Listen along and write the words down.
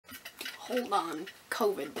Hold on.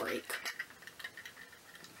 COVID break.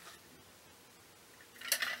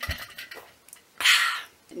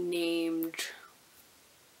 Named...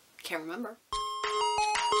 Can't remember.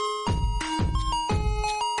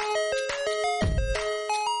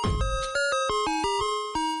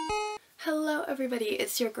 Hello everybody,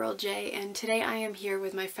 it's your girl Jay, and today I am here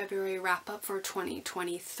with my February wrap-up for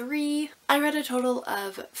 2023. I read a total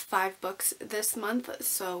of 5 books this month,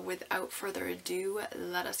 so without further ado,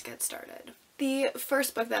 let us get started. The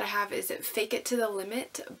first book that I have is Fake It to the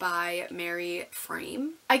Limit by Mary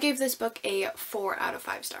Frame. I gave this book a 4 out of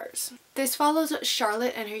 5 stars. This follows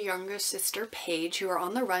Charlotte and her younger sister Paige, who are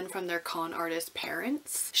on the run from their con artist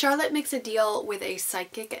parents. Charlotte makes a deal with a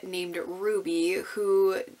psychic named Ruby,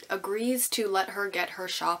 who agrees to let her get her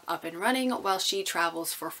shop up and running while she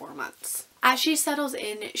travels for 4 months. As she settles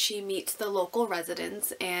in, she meets the local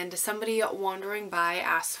residents, and somebody wandering by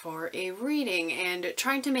asks for a reading, and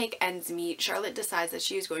trying to make ends meet, Charlotte decides that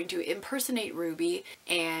she is going to impersonate Ruby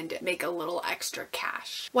and make a little extra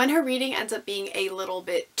cash. When her reading ends up being a little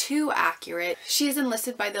bit too accurate, she is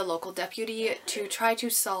enlisted by the local deputy to try to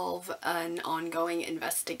solve an ongoing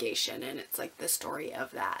investigation, and it's like the story of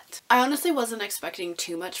that. I honestly wasn't expecting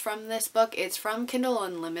too much from this book. It's from Kindle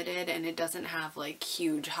Unlimited and it doesn't have like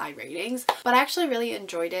huge high ratings, but I actually really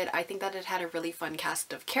enjoyed it. I think that it had a really fun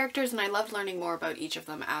cast of characters and I loved learning more about each of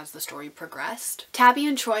them as the story progressed. Tabby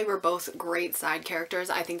and Troy were both great side characters.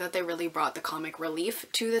 I think that they really brought the comic relief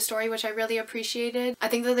to the story, which I really appreciated. I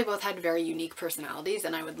think that they both had very unique personalities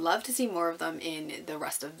and I would love to see more of them in the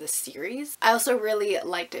rest of the series. I also really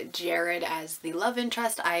liked Jared as the love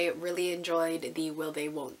interest. I really enjoyed the will they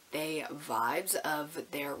won't they vibes of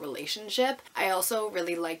their relationship. I also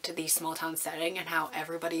really liked the small town setting and how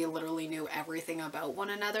everybody literally knew everything about one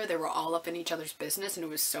another. They were all up in each other's business and it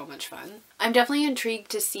was so much fun. I'm definitely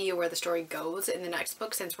intrigued to see where the story goes in the next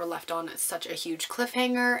book since we're left on such a huge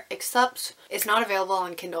cliffhanger, except it's not available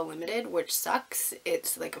on Kindle Unlimited, which sucks.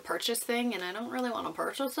 It's like a purchase thing and I don't really want to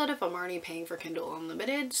purchase it if I'm already paying for Kindle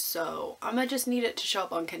Unlimited, so I'm gonna just need it to show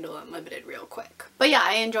up on Kindle Unlimited real quick. But yeah,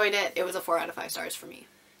 I enjoyed it. It was a 4 out of 5 stars for me.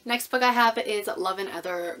 Next book I have is Love and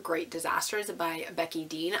Other Great Disasters by Becky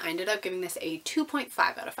Dean. I ended up giving this a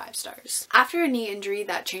 2.5 out of 5 stars. After a knee injury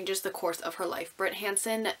that changes the course of her life, Brit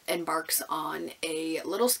Hanson embarks on a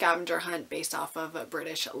little scavenger hunt based off of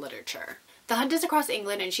British literature. The hunt is across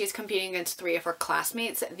England and she is competing against 3 of her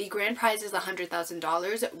classmates. The grand prize is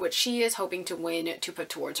 $100,000, which she is hoping to win to put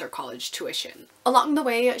towards her college tuition. Along the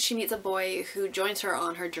way, she meets a boy who joins her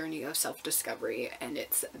on her journey of self-discovery, and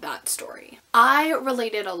it's that story. I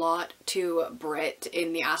related a lot to Brit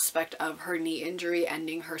in the aspect of her knee injury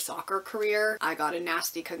ending her soccer career. I got a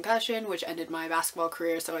nasty concussion, which ended my basketball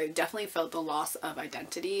career, so I definitely felt the loss of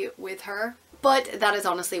identity with her. But that is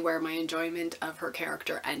honestly where my enjoyment of her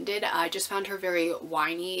character ended. I just found her very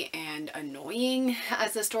whiny and annoying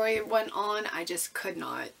as the story went on. I just could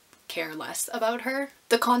not care less about her.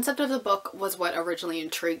 The concept of the book was what originally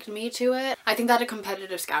intrigued me to it. I think that a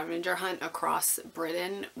competitive scavenger hunt across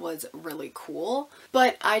Britain was really cool,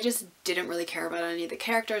 but I just didn't really care about any of the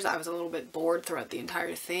characters. I was a little bit bored throughout the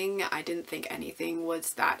entire thing. I didn't think anything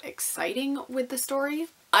was that exciting with the story.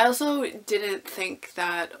 I also didn't think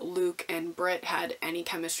that Luke and Brit had any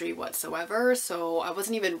chemistry whatsoever, so I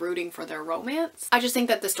wasn't even rooting for their romance. I just think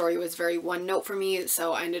that the story was very one note for me,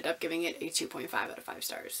 so I ended up giving it a 2.5 out of 5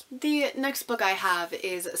 stars. The next book I have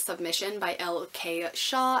is Submission by L.K.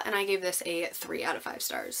 Shaw, and I gave this a 3 out of 5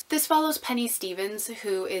 stars. This follows Penny Stevens,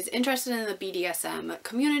 who is interested in the BDSM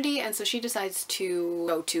community, and so she decides to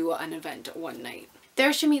go to an event one night.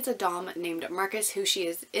 There she meets a dom named Marcus who she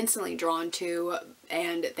is instantly drawn to,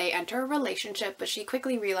 and they enter a relationship, but she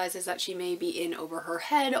quickly realizes that she may be in over her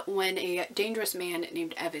head when a dangerous man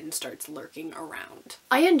named Evan starts lurking around.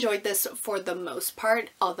 I enjoyed this for the most part,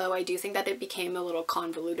 although I do think that it became a little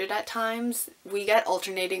convoluted at times. We get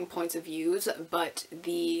alternating points of views, but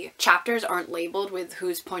the chapters aren't labeled with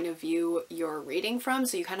whose point of view you're reading from,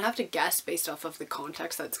 so you kind of have to guess based off of the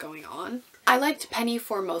context that's going on. I liked Penny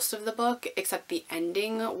for most of the book, except the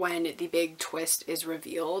ending when the big twist is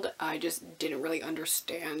revealed. I just didn't really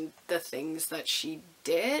understand the things that she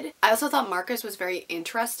did. I also thought Marcus was very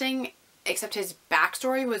interesting, except his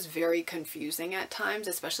backstory was very confusing at times,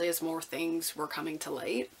 especially as more things were coming to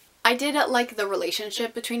light. I did like the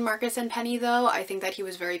relationship between Marcus and Penny though. I think that he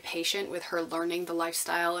was very patient with her learning the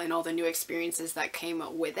lifestyle and all the new experiences that came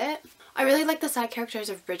with it. I really like the side characters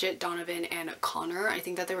of Bridget, Donovan, and Connor. I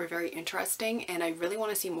think that they were very interesting and I really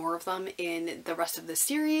want to see more of them in the rest of the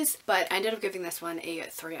series, but I ended up giving this one a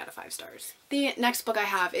 3 out of 5 stars. The next book I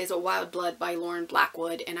have is Wild Blood by Lauren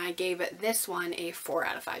Blackwood, and I gave this one a 4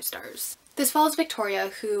 out of 5 stars. This follows Victoria,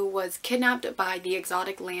 who was kidnapped by the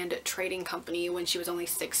Exotic Land Trading Company when she was only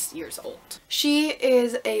 6 years old. She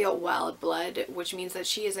is a wild blood, which means that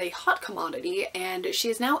she is a hot commodity, and she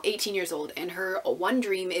is now 18 years old, and her one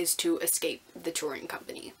dream is to escape the touring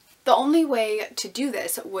company. The only way to do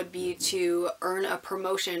this would be to earn a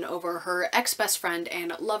promotion over her ex-best friend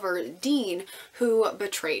and lover, Dean, who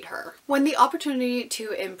betrayed her. When the opportunity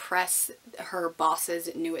to impress her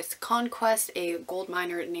boss's newest conquest, a gold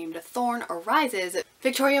miner named Thorn, arises,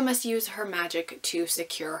 Victoria must use her magic to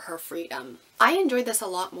secure her freedom. I enjoyed this a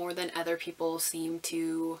lot more than other people seem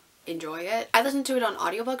to enjoy it. I listened to it on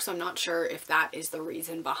audiobook, so I'm not sure if that is the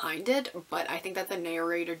reason behind it, but I think that the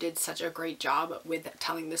narrator did such a great job with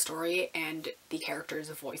telling the story and the characters'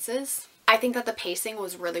 voices. I think that the pacing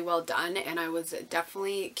was really well done, and I was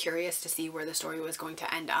definitely curious to see where the story was going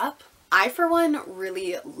to end up. I, for one,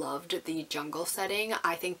 really loved the jungle setting.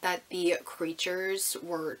 I think that the creatures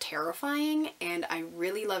were terrifying, and I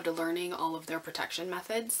really loved learning all of their protection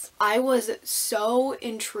methods. I was so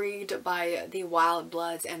intrigued by the wild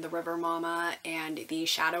bloods and the river mama and the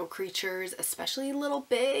shadow creatures, especially Little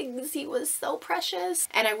Biggs. He was so precious,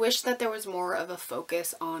 and I wish that there was more of a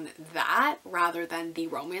focus on that rather than the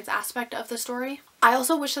romance aspect of the story. I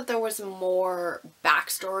also wish that there was more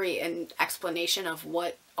backstory and explanation of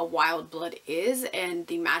what a wild blood is and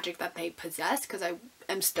the magic that they possess, because I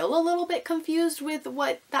am still a little bit confused with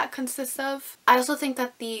what that consists of. I also think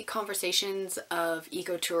that the conversations of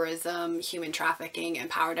ecotourism, human trafficking, and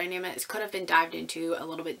power dynamics could have been dived into a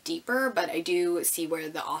little bit deeper, but I do see where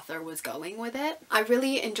the author was going with it. I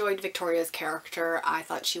really enjoyed Victoria's character. I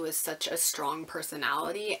thought she was such a strong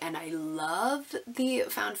personality, and I loved the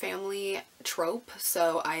found family trope,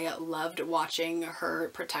 so I loved watching her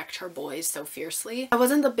protect her boys so fiercely. I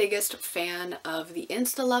wasn't the biggest fan of the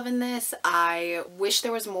insta love in this. I wish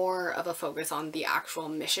there was more of a focus on the actual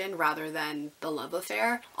mission rather than the love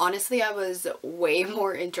affair. Honestly, I was way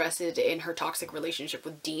more interested in her toxic relationship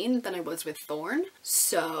with Dean than I was with Thorn,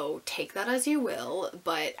 so take that as you will,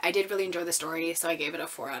 but I did really enjoy the story, so I gave it a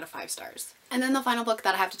 4 out of 5 stars. And then the final book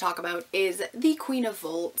that I have to talk about is The Queen of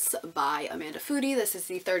Volts by Amanda Foody. This is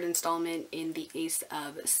the 3rd installment in the Ace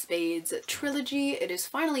of Spades trilogy. It is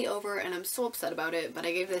finally over and I'm so upset about it, but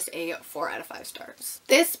I gave this a 4 out of 5 stars.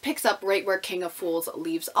 This picks up right where King of Fools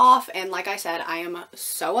leaves off, and like I said, I am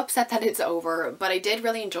so upset that it's over, but I did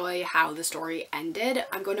really enjoy how the story ended.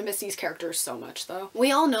 I'm going to miss these characters so much though.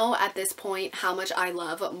 We all know at this point how much I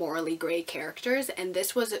love morally gray characters, and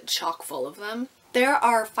this was chock full of them. There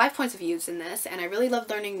are 5 points of views in this, and I really loved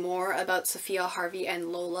learning more about Sophia, Harvey,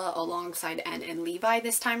 and Lola alongside Anne and Levi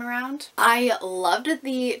this time around. I loved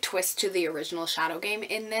the twist to the original Shadow game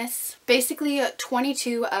in this. Basically,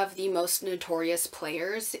 22 of the most notorious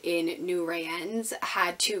players in New Rayen's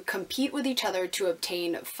had to compete with each other to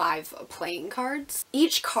obtain 5 playing cards.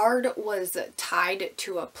 Each card was tied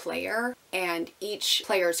to a player, and each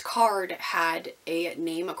player's card had a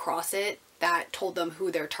name across it that told them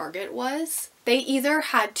who their target was. They either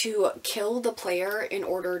had to kill the player in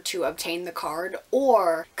order to obtain the card,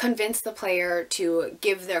 or convince the player to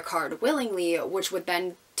give their card willingly, which would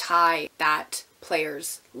then tie that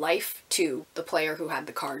player's life to the player who had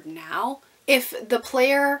the card now. If the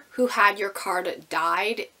player who had your card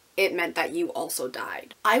died, it meant that you also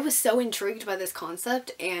died. I was so intrigued by this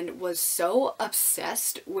concept and was so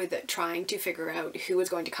obsessed with trying to figure out who was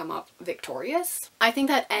going to come up victorious. I think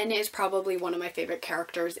that N is probably one of my favorite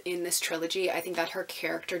characters in this trilogy. I think that her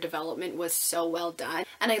character development was so well done,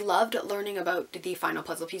 and I loved learning about the final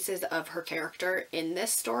puzzle pieces of her character in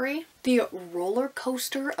this story. The roller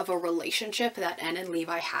coaster of a relationship that Anne and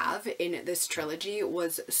Levi have in this trilogy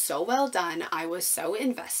was so well done. I was so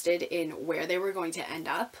invested in where they were going to end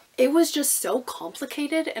up. It was just so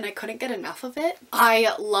complicated and I couldn't get enough of it.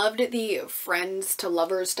 I loved the friends to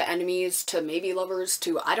lovers to enemies to maybe lovers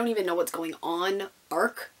to I don't even know what's going on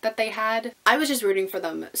arc that they had. I was just rooting for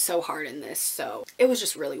them so hard in this, so it was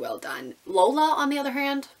just really well done. Lola, on the other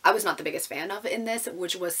hand, I was not the biggest fan of in this,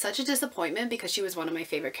 which was such a disappointment because she was one of my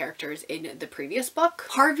favorite characters in the previous book.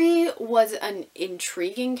 Harvey was an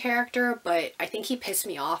intriguing character, but I think he pissed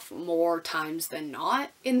me off more times than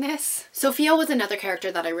not in this. Sophia was another character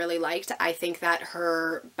that I really liked. I think that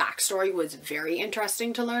her backstory was very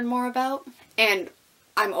interesting to learn more about, and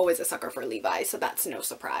I'm always a sucker for Levi, so that's no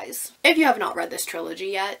surprise. If you have not read this trilogy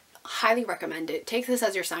yet, highly recommend it. Take this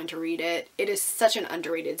as your sign to read it. It is such an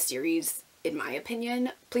underrated series, in my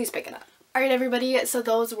opinion. Please pick it up. Alright everybody, so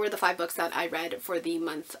those were the 5 books that I read for the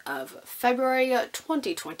month of February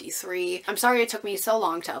 2023. I'm sorry it took me so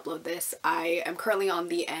long to upload this. I am currently on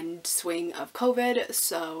the end swing of COVID,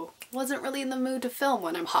 so wasn't really in the mood to film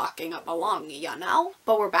when I'm hawking up along, you know?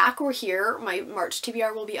 But we're back, we're here. My March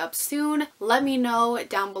TBR will be up soon. Let me know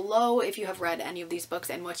down below if you have read any of these books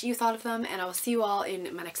and what you thought of them, and I will see you all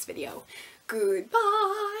in my next video.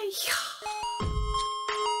 Goodbye!